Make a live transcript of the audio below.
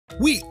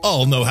We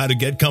all know how to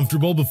get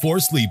comfortable before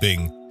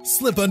sleeping.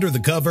 Slip under the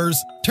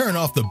covers, turn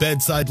off the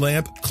bedside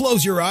lamp,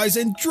 close your eyes,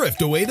 and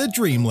drift away to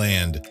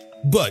dreamland.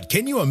 But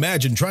can you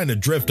imagine trying to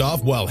drift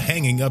off while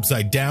hanging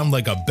upside down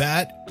like a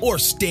bat or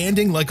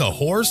standing like a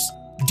horse?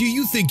 Do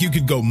you think you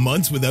could go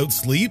months without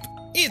sleep?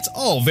 It's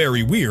all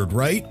very weird,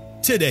 right?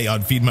 Today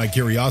on Feed My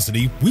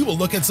Curiosity, we will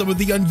look at some of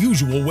the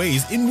unusual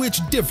ways in which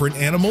different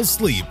animals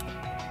sleep.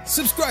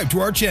 Subscribe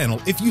to our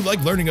channel if you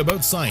like learning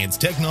about science,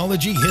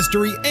 technology,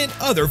 history, and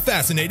other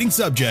fascinating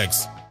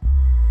subjects.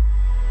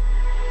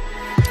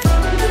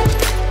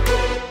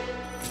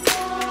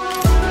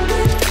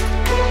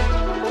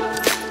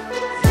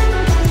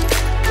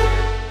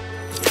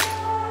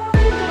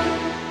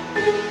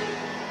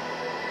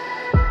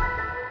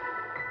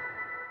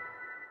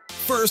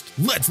 First,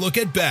 let's look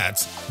at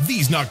bats.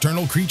 These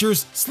nocturnal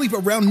creatures sleep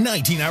around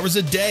 19 hours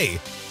a day,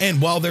 and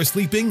while they're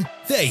sleeping,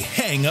 they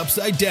hang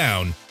upside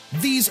down.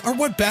 These are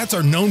what bats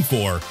are known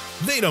for.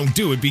 They don't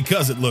do it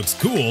because it looks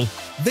cool.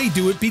 They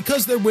do it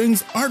because their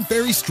wings aren't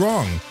very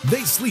strong.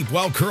 They sleep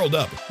while curled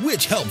up,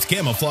 which helps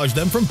camouflage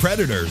them from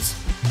predators.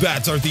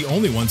 Bats aren't the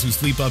only ones who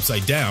sleep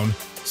upside down.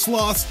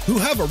 Sloths, who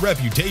have a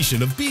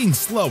reputation of being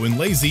slow and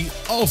lazy,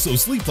 also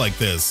sleep like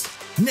this.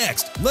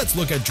 Next, let's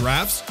look at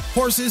giraffes,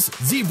 horses,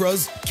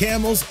 zebras,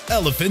 camels,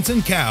 elephants,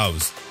 and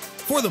cows.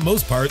 For the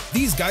most part,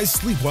 these guys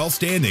sleep while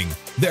standing.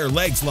 Their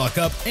legs lock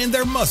up and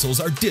their muscles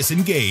are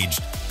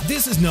disengaged.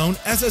 This is known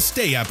as a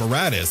stay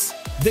apparatus.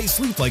 They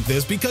sleep like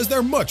this because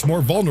they're much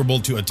more vulnerable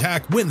to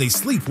attack when they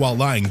sleep while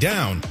lying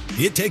down.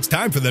 It takes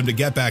time for them to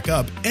get back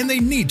up, and they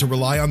need to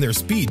rely on their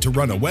speed to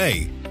run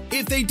away.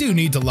 If they do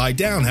need to lie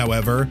down,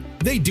 however,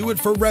 they do it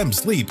for REM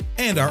sleep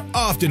and are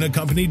often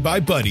accompanied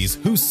by buddies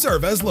who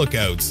serve as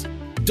lookouts.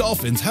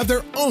 Dolphins have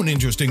their own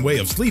interesting way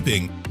of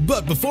sleeping,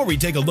 but before we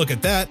take a look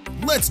at that,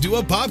 let's do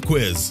a pop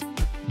quiz.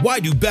 Why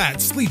do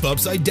bats sleep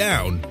upside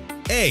down?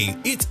 A.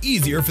 It's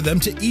easier for them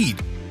to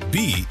eat.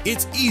 B.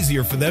 It's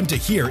easier for them to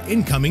hear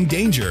incoming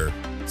danger.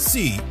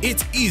 C.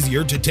 It's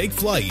easier to take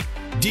flight.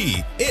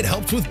 D. It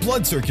helps with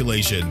blood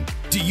circulation.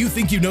 Do you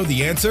think you know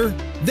the answer?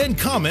 Then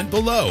comment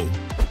below.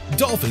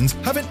 Dolphins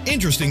have an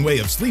interesting way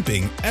of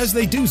sleeping, as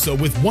they do so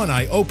with one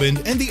eye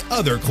opened and the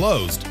other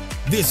closed.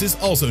 This is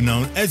also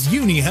known as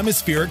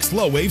unihemispheric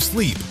slow-wave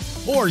sleep,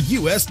 or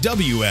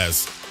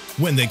USWS.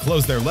 When they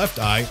close their left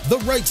eye, the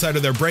right side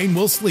of their brain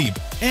will sleep,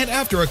 and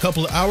after a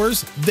couple of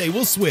hours, they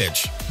will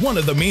switch. One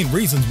of the main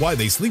reasons why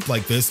they sleep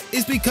like this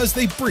is because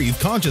they breathe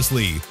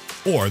consciously,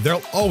 or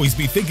they'll always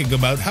be thinking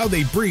about how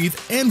they breathe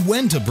and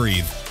when to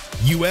breathe.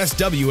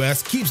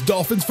 USWS keeps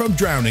dolphins from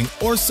drowning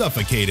or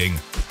suffocating.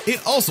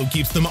 It also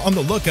keeps them on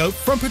the lookout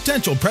from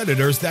potential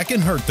predators that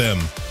can hurt them.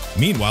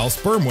 Meanwhile,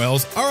 sperm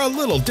whales are a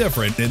little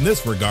different in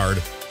this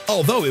regard.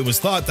 Although it was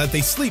thought that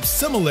they sleep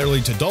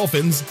similarly to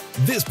dolphins,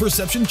 this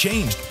perception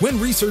changed when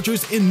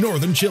researchers in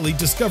northern Chile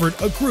discovered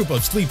a group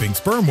of sleeping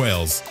sperm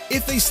whales.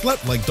 If they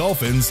slept like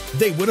dolphins,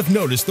 they would have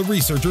noticed the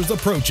researchers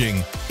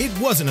approaching. It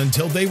wasn't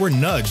until they were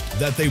nudged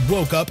that they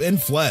woke up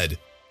and fled.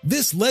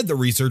 This led the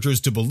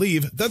researchers to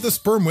believe that the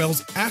sperm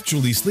whales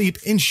actually sleep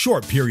in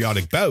short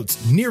periodic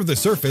bouts near the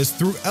surface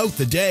throughout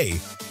the day.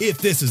 If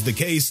this is the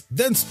case,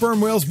 then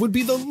sperm whales would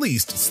be the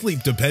least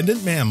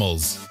sleep-dependent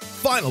mammals.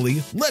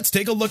 Finally, let's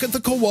take a look at the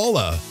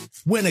koala.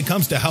 When it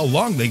comes to how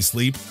long they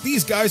sleep,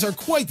 these guys are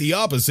quite the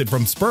opposite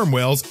from sperm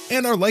whales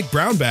and are like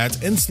brown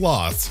bats and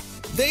sloths.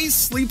 They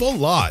sleep a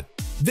lot.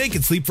 They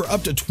can sleep for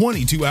up to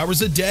 22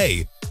 hours a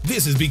day.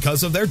 This is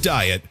because of their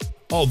diet.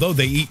 Although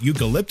they eat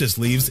eucalyptus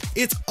leaves,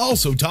 it's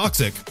also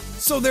toxic,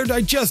 so their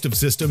digestive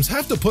systems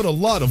have to put a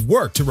lot of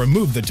work to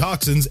remove the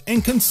toxins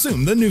and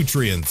consume the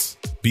nutrients.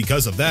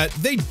 Because of that,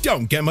 they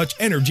don't get much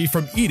energy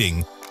from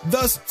eating,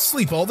 thus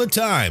sleep all the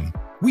time.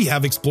 We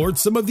have explored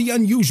some of the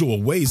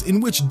unusual ways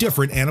in which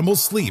different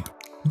animals sleep.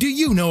 Do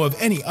you know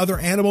of any other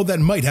animal that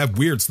might have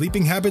weird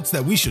sleeping habits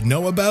that we should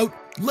know about?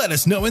 Let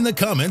us know in the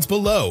comments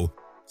below.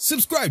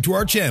 Subscribe to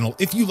our channel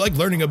if you like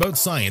learning about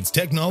science,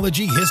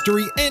 technology,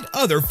 history, and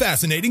other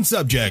fascinating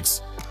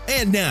subjects.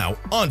 And now,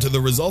 on to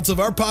the results of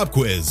our pop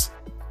quiz.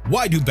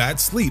 Why do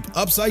bats sleep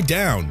upside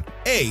down?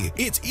 A.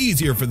 It's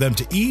easier for them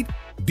to eat.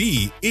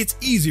 B. It's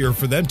easier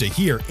for them to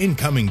hear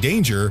incoming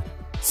danger.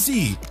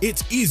 C.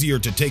 It's easier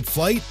to take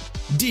flight.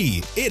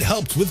 D. It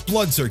helps with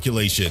blood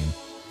circulation.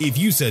 If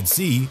you said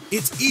C,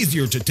 it's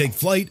easier to take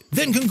flight,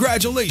 then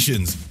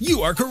congratulations,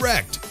 you are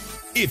correct.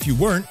 If you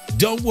weren't,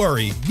 don't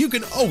worry, you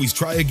can always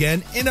try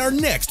again in our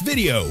next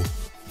video.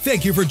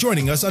 Thank you for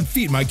joining us on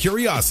Feed My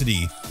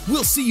Curiosity.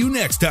 We'll see you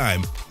next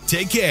time.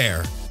 Take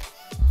care.